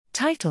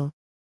Title: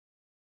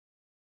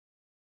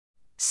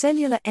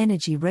 Cellular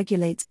energy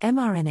regulates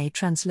mRNA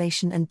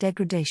translation and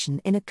degradation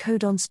in a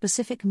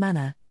codon-specific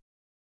manner.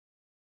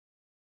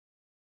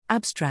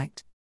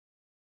 Abstract: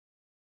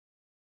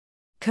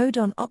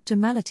 Codon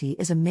optimality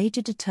is a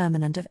major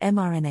determinant of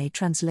mRNA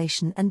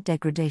translation and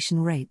degradation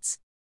rates.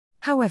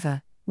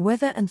 However,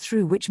 whether and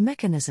through which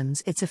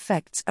mechanisms its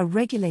effects are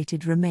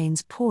regulated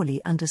remains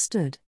poorly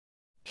understood.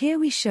 Here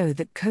we show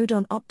that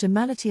codon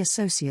optimality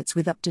associates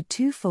with up to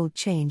twofold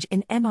change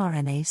in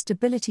mRNA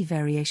stability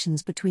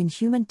variations between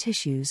human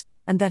tissues,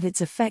 and that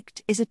its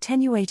effect is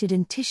attenuated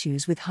in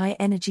tissues with high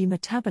energy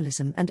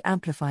metabolism and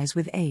amplifies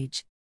with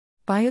age.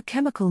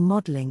 Biochemical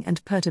modeling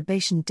and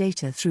perturbation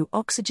data through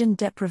oxygen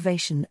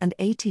deprivation and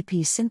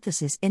ATP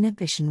synthesis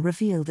inhibition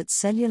reveal that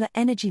cellular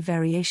energy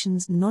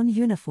variations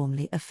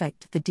non-uniformly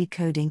affect the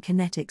decoding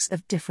kinetics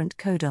of different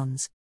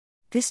codons.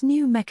 This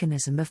new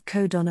mechanism of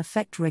codon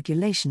effect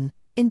regulation,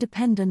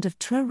 independent of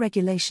TRA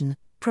regulation,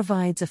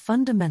 provides a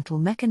fundamental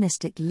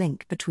mechanistic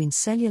link between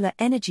cellular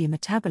energy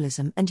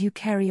metabolism and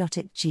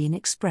eukaryotic gene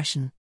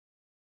expression.